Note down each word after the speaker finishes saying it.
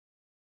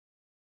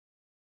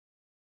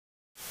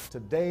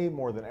Today,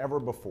 more than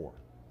ever before,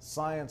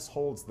 science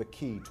holds the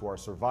key to our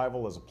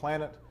survival as a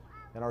planet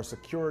and our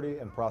security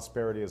and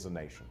prosperity as a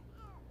nation.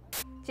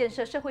 建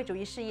设社会主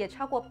义事业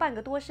超过半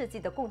个多世纪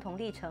的共同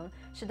历程，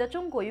使得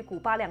中国与古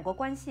巴两国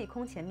关系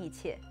空前密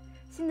切。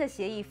新的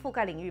协议覆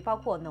盖领域包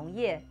括农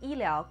业、医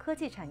疗、科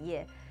技产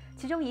业，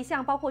其中一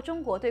项包括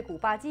中国对古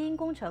巴基因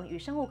工程与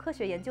生物科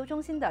学研究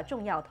中心的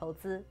重要投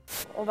资。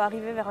On va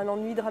arriver vers un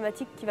ennui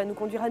dramatique qui va nous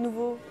conduire à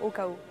nouveau au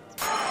chaos.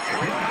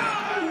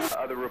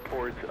 Other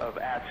reports of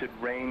acid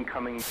rain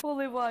coming. Is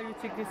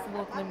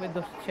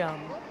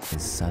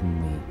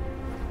suddenly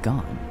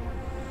gone.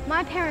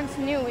 My parents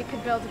knew we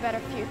could build a better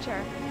future,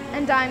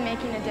 and I'm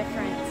making a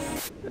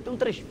difference. Eu tenho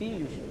 3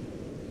 filhos.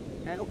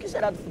 O que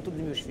será do futuro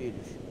dos meus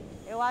filhos?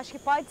 Eu acho que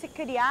pode se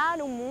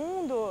criar um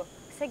mundo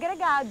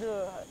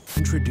segregado.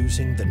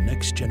 Introducing the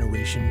next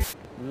generation.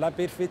 La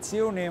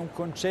perfezione è un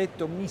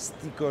concetto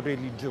mistico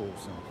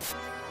religioso.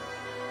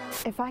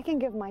 If I can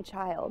give my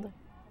child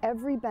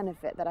every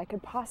benefit that I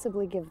could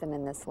possibly give them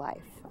in this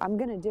life, I'm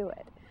going to do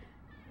it.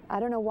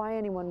 I don't know why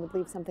anyone would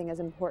leave something as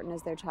important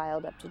as their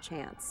child up to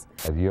chance.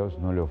 A Dios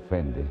no le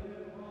ofende,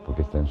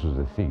 porque está en sus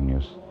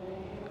designios,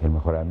 el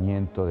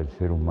mejoramiento del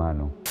ser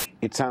humano.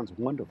 It sounds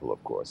wonderful,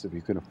 of course, if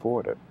you can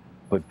afford it.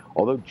 But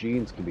although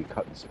genes can be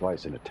cut and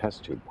spliced in a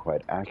test tube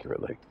quite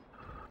accurately,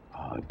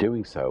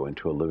 doing so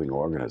into a living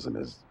organism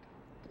is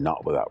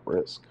not without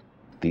risk.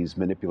 These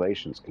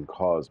manipulations can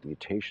cause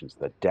mutations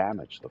that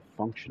damage the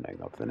functioning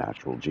of the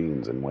natural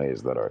genes in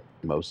ways that are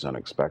most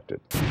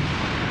unexpected.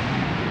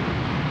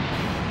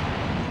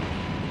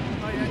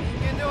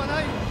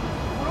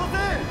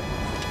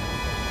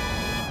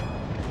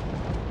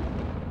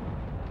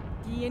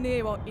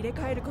 DNA を入れ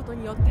替えること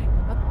によって、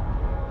あ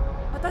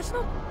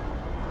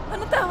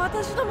なたは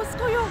私の息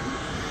子よ。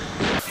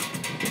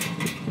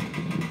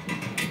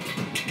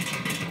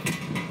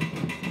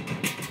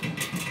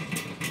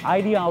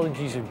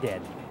Ideologies are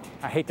dead.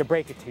 I hate to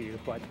break it to you,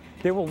 but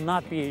there will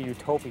not be a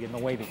utopia in the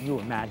way that you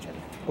imagine,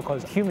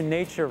 because human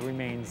nature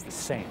remains the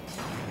same.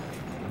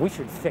 We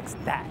should fix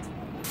that.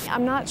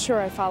 I'm not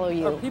sure I follow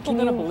you. Are people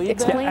going to believe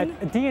that?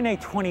 At DNA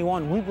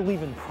 21, we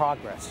believe in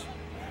progress.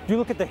 You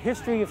look at the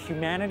history of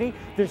humanity,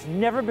 there's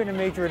never been a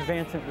major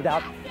advancement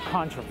without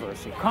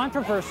controversy.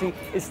 Controversy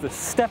is the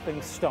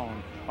stepping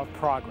stone of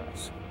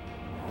progress.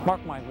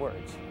 Mark my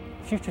words,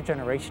 future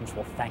generations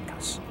will thank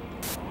us.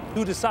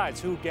 Who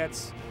decides who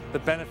gets the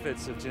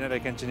benefits of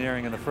genetic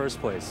engineering in the first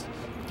place?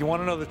 If you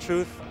want to know the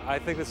truth, I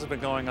think this has been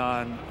going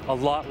on a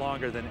lot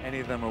longer than any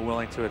of them are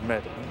willing to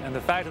admit. And the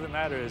fact of the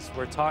matter is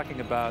we're talking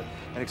about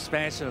an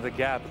expansion of the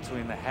gap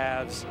between the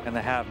haves and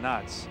the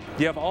have-nots.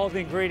 You have all the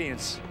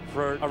ingredients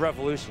for a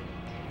revolution,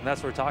 and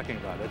that's what we're talking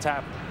about. It's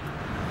happening.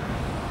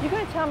 You're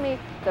going to tell me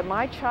that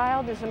my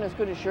child isn't as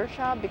good as your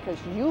child because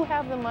you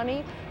have the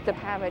money to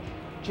have it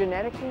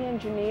genetically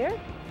engineered?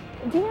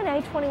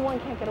 DNA 21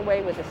 can't get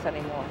away with this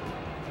anymore.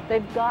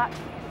 They've got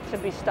to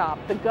be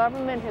stopped. The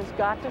government has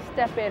got to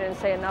step in and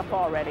say enough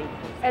already.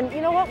 And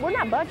you know what? We're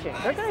not budging.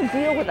 They're going to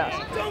deal with us.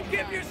 Don't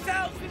give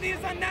yourselves to these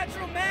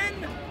unnatural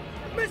men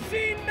with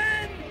machine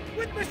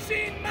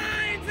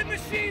minds and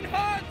machine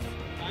hearts.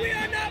 We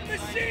are not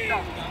machines.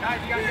 No, guys,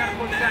 you gotta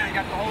put down. You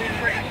got the whole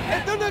thing.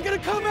 If they're not gonna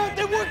come out,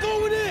 then we're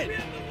going in.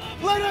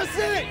 Let us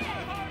in.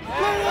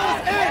 Let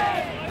us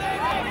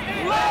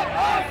in. Let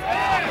us in.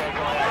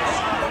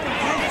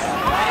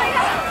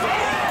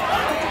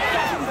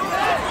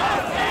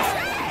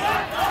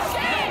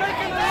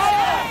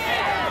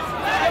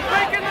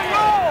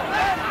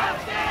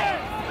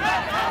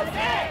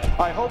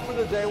 I hope for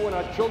the day when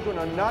our children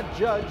are not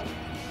judged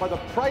by the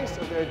price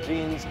of their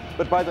genes,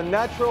 but by the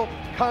natural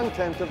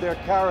content of their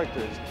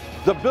characters.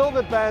 The bill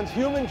that bans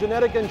human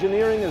genetic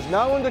engineering is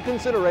now under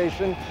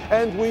consideration,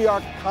 and we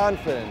are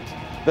confident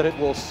that it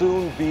will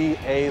soon be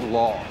a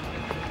law.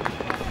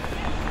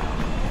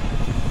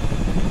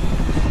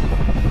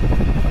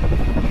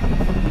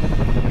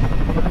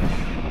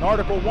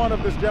 Article 1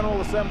 of this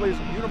General Assembly's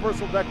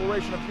Universal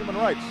Declaration of Human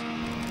Rights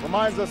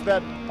reminds us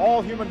that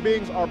all human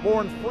beings are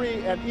born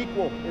free and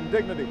equal in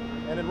dignity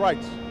and in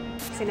rights.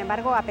 Sin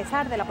embargo, a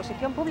pesar de la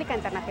oposición pública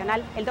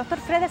internacional, el Dr.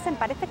 Fredersen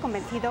parece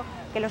convencido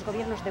que los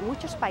gobiernos de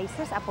muchos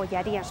países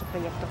apoyarían su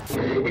proyecto.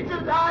 It's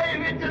alive!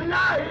 It's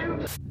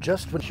alive!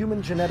 Just when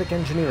human genetic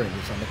engineering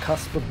is on the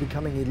cusp of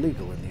becoming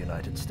illegal in the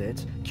United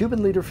States,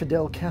 Cuban leader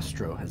Fidel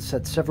Castro has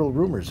set several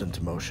rumors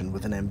into motion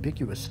with an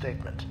ambiguous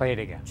statement. Play it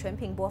again. 全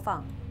屏播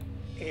放.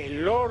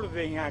 El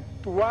orden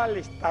actual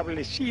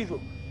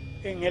establecido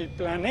en el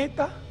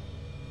planeta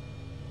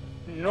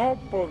no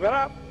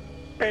podrá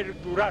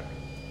perdurar.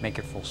 Make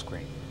it full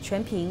screen.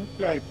 全屏.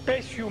 La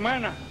especie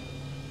humana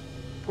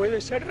puede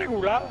ser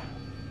regulada.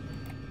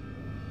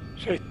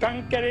 Se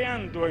están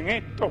creando en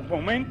estos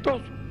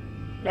momentos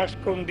las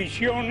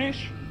condiciones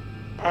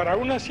para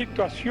una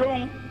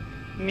situación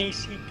ni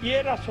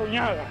siquiera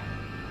soñada.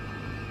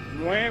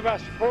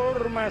 Nuevas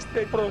formas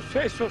de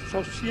procesos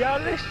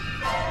sociales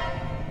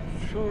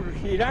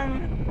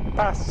surgirán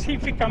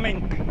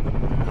pacíficamente.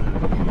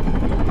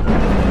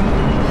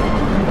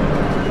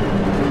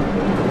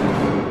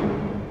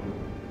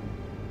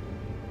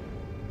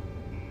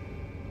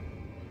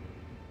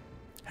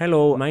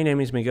 Hello, my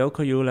name is Miguel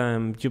Coyula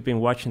and you've been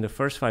watching the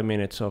first 5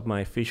 minutes of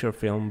my feature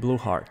film Blue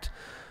Heart.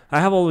 I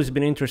have always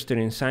been interested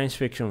in science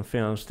fiction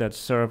films that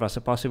serve as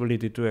a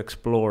possibility to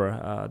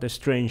explore the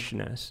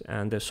strangeness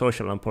and the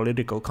social and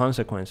political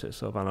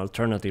consequences of an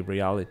alternative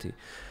reality,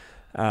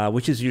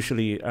 which is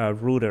usually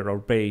rooted or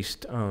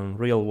based on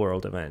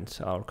real-world events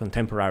or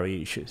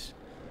contemporary issues.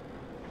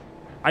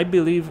 I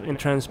believe in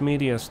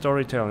transmedia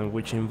storytelling,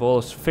 which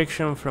involves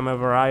fiction from a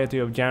variety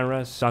of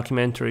genres: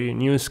 documentary,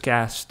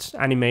 newscasts,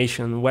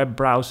 animation, web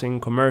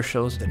browsing,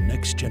 commercials. The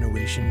next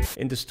generation.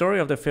 In the story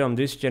of the film,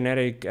 these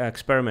genetic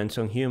experiments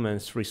on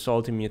humans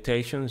result in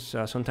mutations,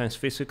 sometimes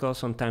physical,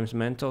 sometimes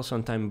mental,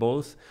 sometimes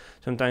both,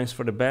 sometimes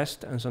for the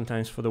best and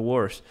sometimes for the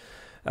worst.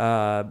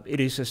 It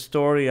is a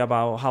story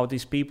about how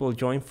these people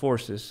join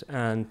forces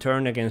and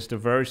turn against the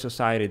very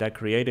society that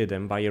created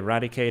them by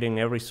eradicating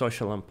every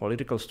social and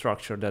political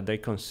structure that they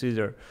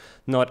consider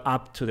not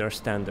up to their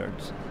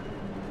standards.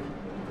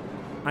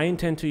 I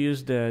intend to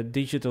use the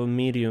digital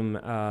medium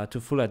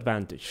to full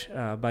advantage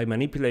by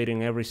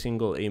manipulating every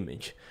single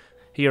image.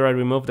 Here I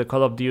removed the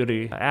Call of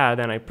Duty ad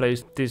and I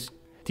placed this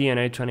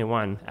DNA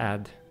 21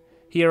 ad.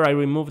 Here I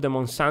removed the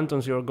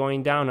Monsanto's You're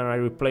Going Down and I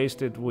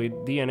replaced it with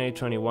DNA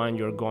 21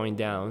 You're Going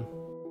Down.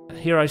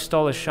 Here I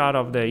stole a shot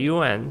of the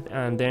UN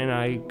and then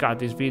I got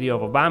this video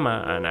of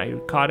Obama and I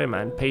cut him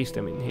and pasted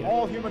him in here.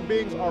 All human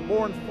beings are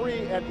born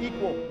free and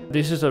equal.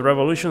 This is a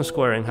Revolution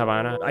Square in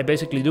Havana. I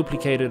basically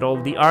duplicated all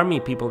the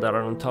army people that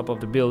are on top of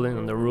the building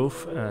on the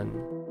roof, and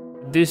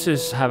this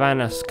is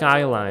Havana's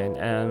skyline,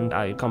 and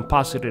I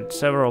composited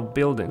several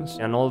buildings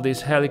and all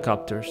these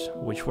helicopters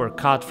which were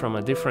cut from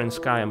a different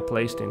sky and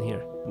placed in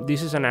here.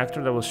 This is an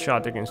actor that was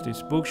shot against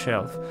this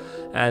bookshelf,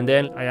 and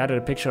then I added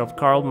a picture of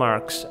Karl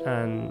Marx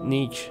and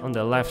Nietzsche on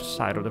the left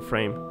side of the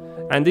frame.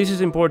 And this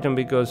is important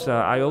because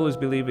I always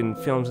believe in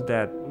films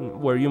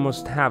where you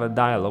must have a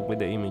dialogue with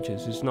the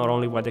images. It's not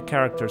only what the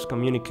characters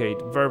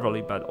communicate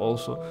verbally, but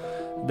also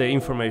the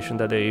information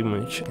that the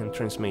image can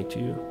transmit to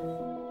you.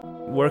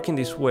 Working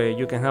this way,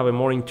 you can have a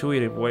more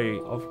intuitive way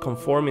of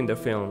conforming the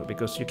film,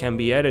 because you can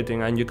be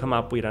editing and you come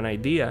up with an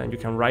idea and you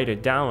can write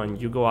it down and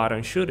you go out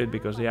and shoot it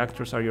because the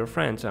actors are your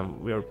friends,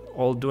 and we're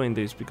all doing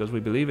this because we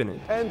believe in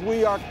it. And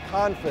we are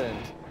confident.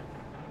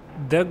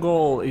 The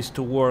goal is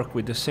to work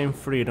with the same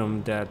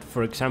freedom that,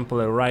 for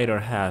example, a writer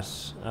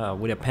has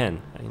with a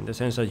pen, in the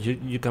sense that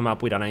you come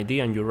up with an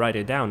idea and you write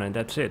it down and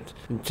that's it.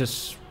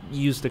 Just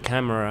use the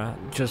camera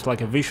just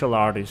like a visual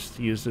artist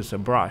uses a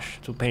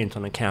brush to paint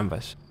on a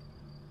canvas.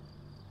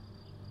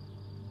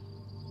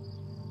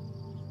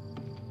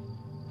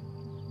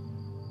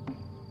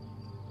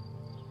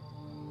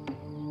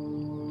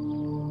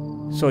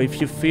 So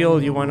if you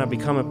feel you want to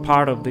become a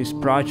part of this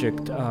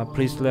project,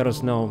 please let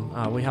us know.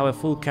 We have a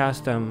full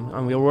cast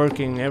and we are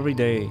working every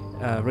day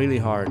really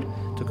hard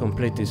to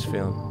complete this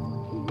film.